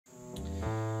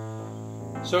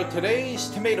So today's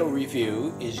tomato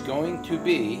review is going to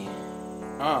be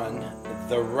on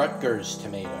the Rutgers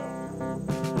tomato.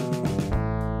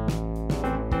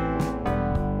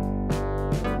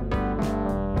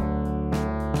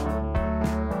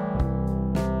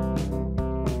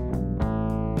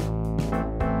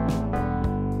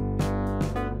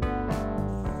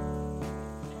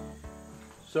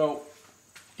 So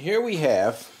here we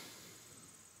have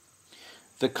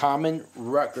the common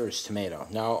Rutgers tomato.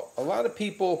 Now, a lot of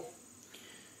people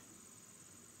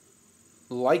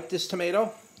like this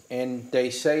tomato, and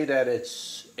they say that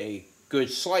it's a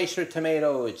good slicer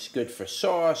tomato, it's good for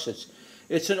sauce,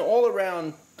 it's an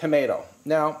all-around tomato.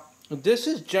 Now, this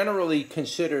is generally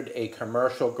considered a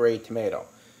commercial grade tomato.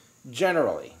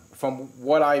 Generally, from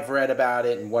what I've read about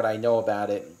it and what I know about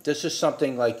it, this is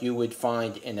something like you would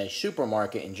find in a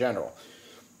supermarket in general.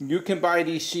 You can buy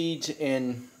these seeds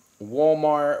in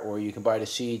Walmart, or you can buy the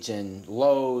seeds in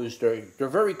Lowe's. They're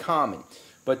very common,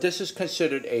 but this is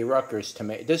considered a Rutgers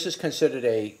tomato. This is considered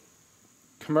a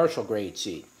commercial grade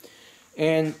seed.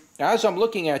 And as I'm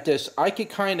looking at this, I can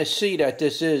kind of see that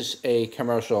this is a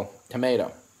commercial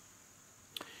tomato.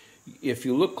 If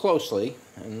you look closely,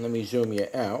 and let me zoom you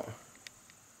out.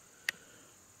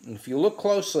 If you look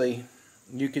closely,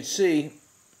 you can see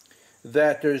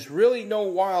that there's really no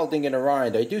wilding in the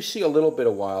rind. I do see a little bit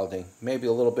of wilding, maybe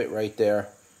a little bit right there,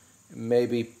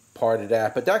 maybe part of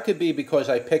that. But that could be because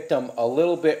I picked them a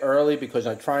little bit early because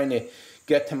I'm trying to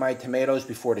get to my tomatoes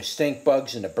before the stink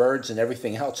bugs and the birds and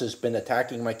everything else has been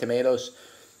attacking my tomatoes.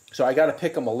 So I got to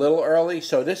pick them a little early.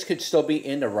 So this could still be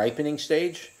in the ripening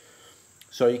stage.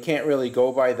 So you can't really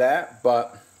go by that.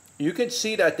 But you can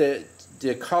see that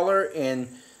the color and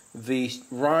the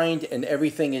rind and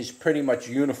everything is pretty much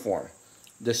uniform.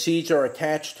 The seeds are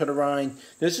attached to the rind.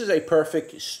 This is a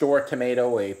perfect store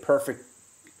tomato, a perfect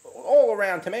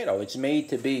all-around tomato. It's made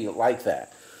to be like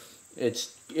that.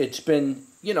 It's been,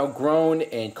 you know, grown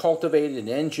and cultivated and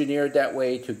engineered that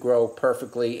way to grow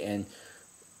perfectly and,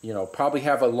 you know, probably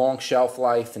have a long shelf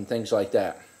life and things like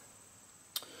that.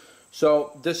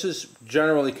 So this is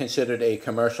generally considered a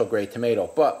commercial grade tomato,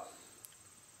 but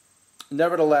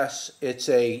nevertheless, it's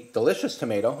a delicious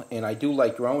tomato, and I do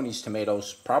like growing these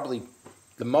tomatoes probably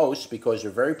the most because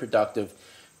they're very productive.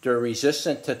 They're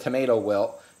resistant to tomato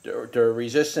wilt. They're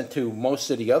resistant to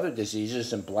most of the other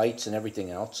diseases and blights and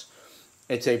everything else.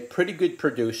 It's a pretty good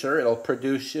producer.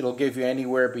 It'll give you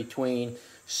anywhere between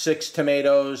 6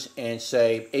 tomatoes and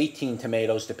say 18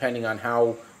 tomatoes, depending on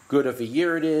how good of a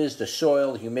year it is, the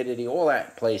soil, humidity, all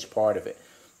that plays part of it.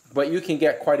 But you can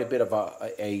get quite a bit of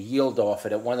a yield off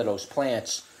it at one of those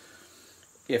plants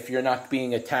if you're not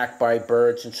being attacked by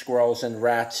birds and squirrels and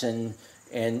rats and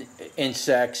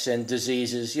insects and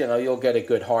diseases. You know, you'll get a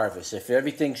good harvest. If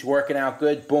everything's working out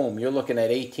good, boom, you're looking at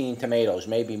 18 tomatoes,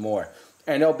 maybe more.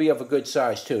 And they'll be of a good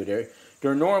size too.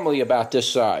 They're normally about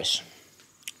this size.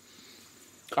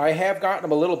 I have gotten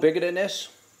them a little bigger than this,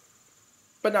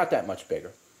 but not that much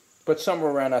bigger. But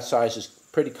somewhere around that size is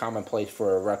pretty commonplace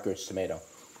for a Rutgers tomato.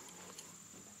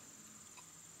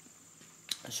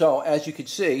 So, as you can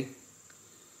see,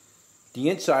 the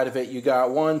inside of it, you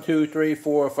got 1, 2, 3,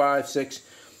 4, 5, 6,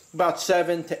 about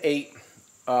 7 to 8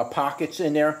 pockets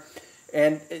in there.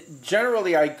 And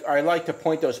generally, I like to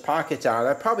point those pockets out.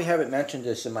 I probably haven't mentioned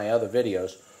this in my other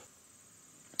videos,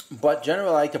 but generally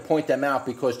I like to point them out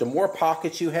because the more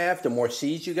pockets you have, the more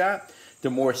seeds you got, the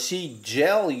more seed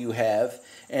gel you have,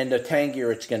 and the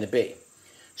tangier it's going to be.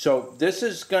 So this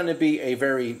is going to be a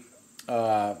very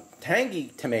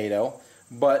tangy tomato,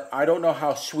 but I don't know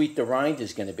how sweet the rind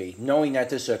is going to be. Knowing that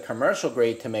this is a commercial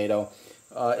grade tomato,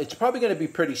 it's probably going to be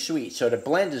pretty sweet, so the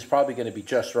blend is probably going to be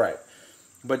just right.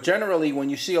 But generally, when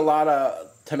you see a lot of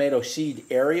tomato seed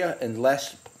area and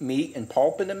less meat and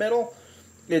pulp in the middle,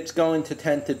 it's going to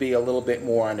tend to be a little bit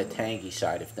more on the tangy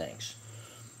side of things.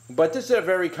 But this is a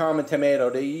very common tomato.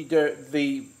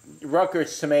 The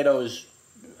Rutgers tomato is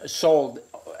sold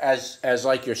as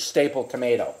like your staple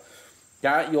tomato.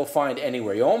 That you'll find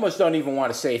anywhere. You almost don't even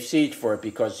want to save seeds for it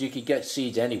because you can get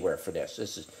seeds anywhere for this.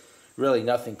 This is really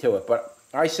nothing to it. But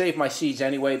I save my seeds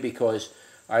anyway because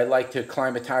I like to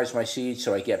climatize my seeds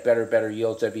so I get better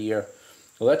yields every year.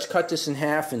 So let's cut this in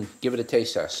half and give it a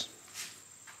taste test.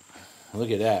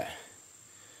 Look at that.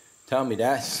 Tell me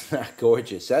that's not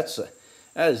gorgeous. That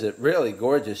is a really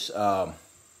gorgeous.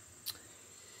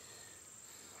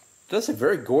 That's a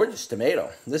very gorgeous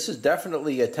tomato. This is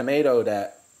definitely a tomato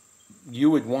that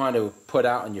you would want to put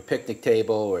out on your picnic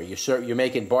table, or you're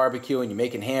making barbecue and you're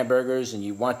making hamburgers and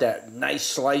you want that nice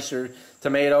slicer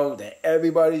tomato that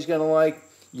everybody's going to like.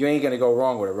 You ain't going to go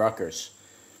wrong with a Rutgers.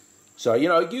 So, you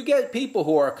know, you get people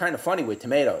who are kind of funny with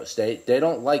tomatoes. They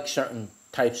don't like certain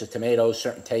types of tomatoes,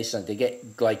 certain tastes, and they get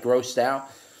like grossed out.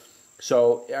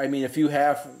 So, I mean, if you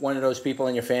have one of those people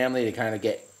in your family that kind of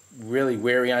get really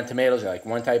weary on tomatoes, like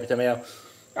one type of tomato,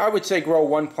 I would say grow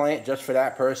one plant just for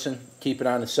that person. Keep it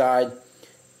on the side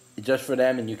just for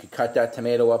them, and you could cut that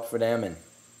tomato up for them, and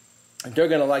they're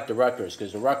going to like the Rutgers,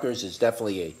 because the Rutgers is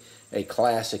definitely a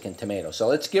classic in tomato. So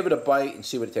let's give it a bite and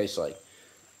see what it tastes like.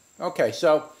 Okay,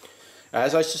 so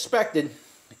as I suspected,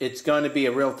 it's going to be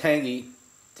a real tangy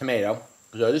tomato.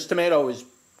 So this tomato is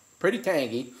pretty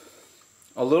tangy,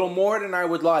 a little more than I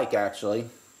would like, actually.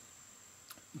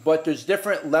 But there's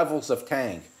different levels of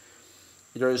tang.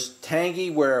 There's tangy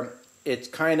where it's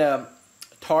kind of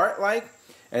tart-like,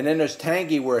 and then there's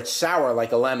tangy where it's sour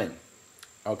like a lemon.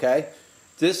 Okay?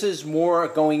 This is more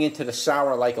going into the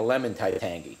sour like a lemon type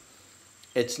tangy.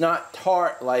 It's not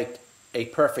tart like a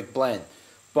perfect blend.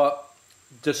 But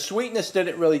the sweetness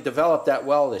didn't really develop that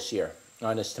well this year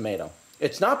on this tomato.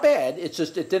 It's not bad, it's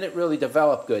just it didn't really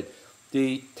develop good.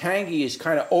 The tangy is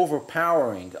kind of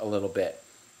overpowering a little bit.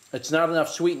 It's not enough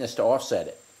sweetness to offset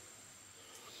it.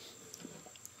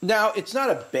 Now, it's not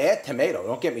a bad tomato,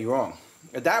 don't get me wrong.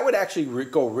 That would actually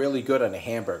go really good on a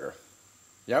hamburger.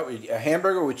 A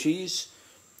hamburger with cheese,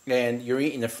 and you're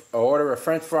eating an order of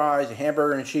French fries, a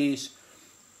hamburger and cheese,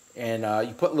 and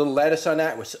you put a little lettuce on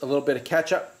that with a little bit of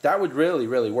ketchup. That would really,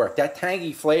 really work. That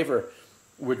tangy flavor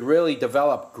would really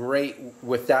develop great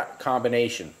with that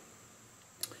combination.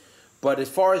 But as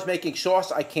far as making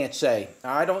sauce, I can't say.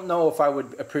 I don't know if I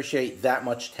would appreciate that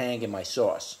much tang in my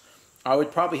sauce. I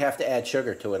would probably have to add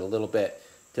sugar to it a little bit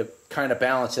to kind of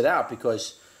balance it out,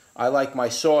 because I like my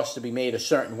sauce to be made a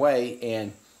certain way,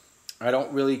 and I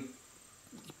don't really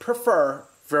prefer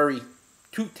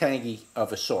too tangy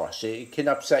of a sauce. It can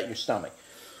upset your stomach.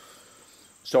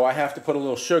 So I have to put a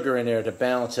little sugar in there to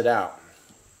balance it out.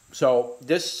 So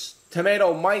this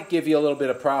tomato might give you a little bit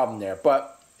of problem there,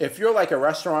 but if you're like a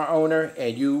restaurant owner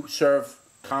and you serve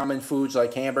common foods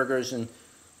like hamburgers and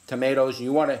tomatoes, and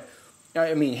you want to,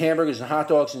 I mean hamburgers and hot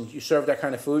dogs, and you serve that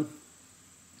kind of food,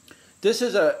 this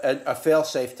is a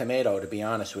fail-safe tomato, to be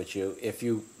honest with you, if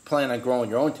you plan on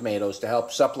growing your own tomatoes to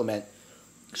help supplement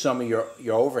some of your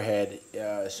overhead,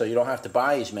 so you don't have to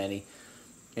buy as many,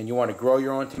 and you want to grow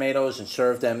your own tomatoes and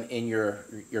serve them in your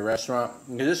restaurant.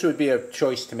 This would be a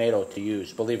choice tomato to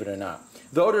use, believe it or not.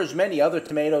 Though there's many other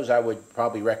tomatoes I would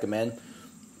probably recommend,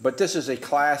 but this is a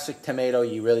classic tomato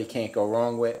you really can't go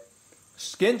wrong with.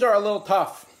 Skins are a little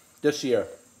tough this year.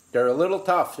 They're a little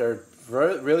tough. They're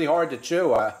really hard to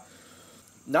chew.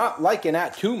 Not liking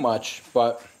that too much,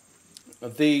 but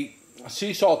the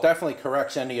sea salt definitely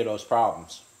corrects any of those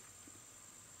problems.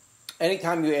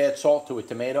 Anytime you add salt to a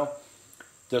tomato,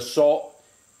 the salt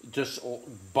just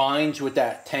binds with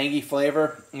that tangy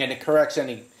flavor, and it corrects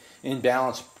any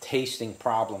imbalanced tasting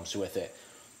problems with it.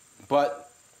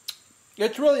 But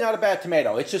it's really not a bad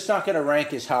tomato. It's just not going to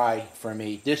rank as high for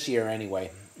me this year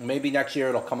anyway. Maybe next year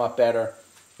it'll come up better.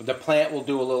 The plant will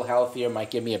do a little healthier,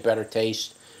 might give me a better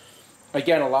taste.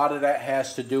 Again, a lot of that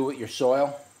has to do with your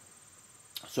soil.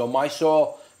 So my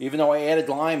soil, even though I added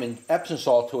lime and Epsom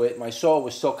salt to it, my soil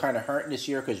was still kind of hurting this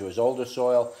year because it was older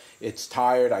soil. It's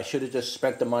tired. I should have just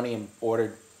spent the money and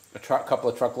ordered a couple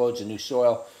of truckloads of new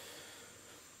soil.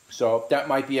 So that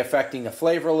might be affecting the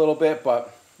flavor a little bit,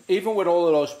 but even with all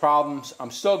of those problems, I'm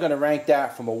still going to rank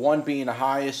that, from a 1 being the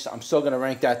highest, I'm still going to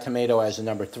rank that tomato as a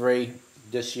number 3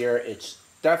 this year. It's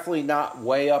definitely not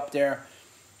way up there.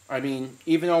 I mean,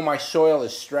 even though my soil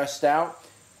is stressed out,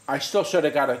 I still should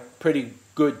have got a pretty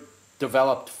good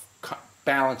developed,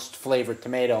 balanced flavored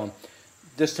tomato. And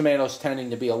this tomato is tending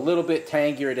to be a little bit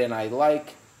tangier than I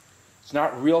like. It's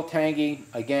not real tangy.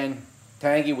 Again,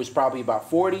 tangy was probably about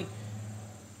 40.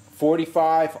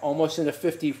 45, almost in the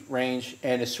 50 range,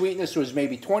 and the sweetness was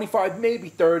maybe 25, maybe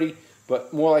 30,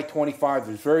 but more like 25.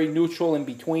 It was very neutral in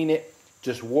between it,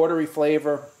 just watery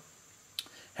flavor.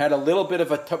 Had a little bit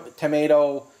of a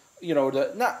tomato, you know,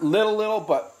 not little,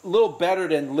 but a little better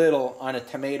than little on a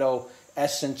tomato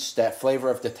essence, that flavor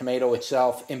of the tomato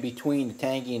itself, in between the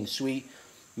tangy and the sweet.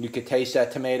 You could taste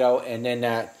that tomato, and then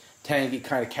that tangy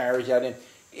kind of carries that in.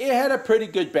 It had a pretty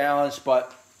good balance,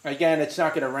 but again, it's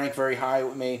not going to rank very high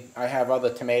with me. I have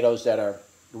other tomatoes that are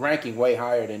ranking way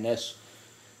higher than this.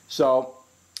 So,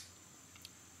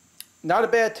 not a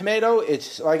bad tomato.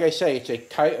 It's, like I say, it's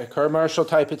a commercial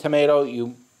type of tomato.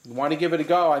 You want to give it a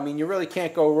go. I mean, you really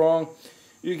can't go wrong.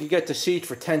 You can get the seeds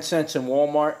for 10 cents in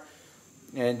Walmart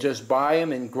and just buy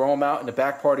them and grow them out in the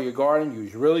back part of your garden.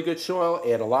 Use really good soil,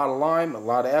 add a lot of lime, a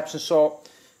lot of Epsom salt,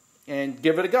 and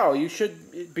give it a go. You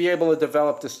should be able to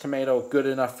develop this tomato good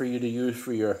enough for you to use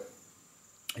for your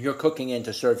cooking and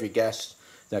to serve your guests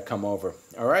that come over.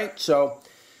 All right, so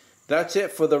That's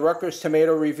it for the Rutgers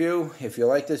tomato review. If you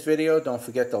like this video, don't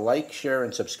forget to like, share,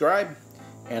 and subscribe.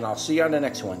 And I'll see you on the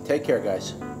next one. Take care,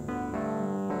 guys.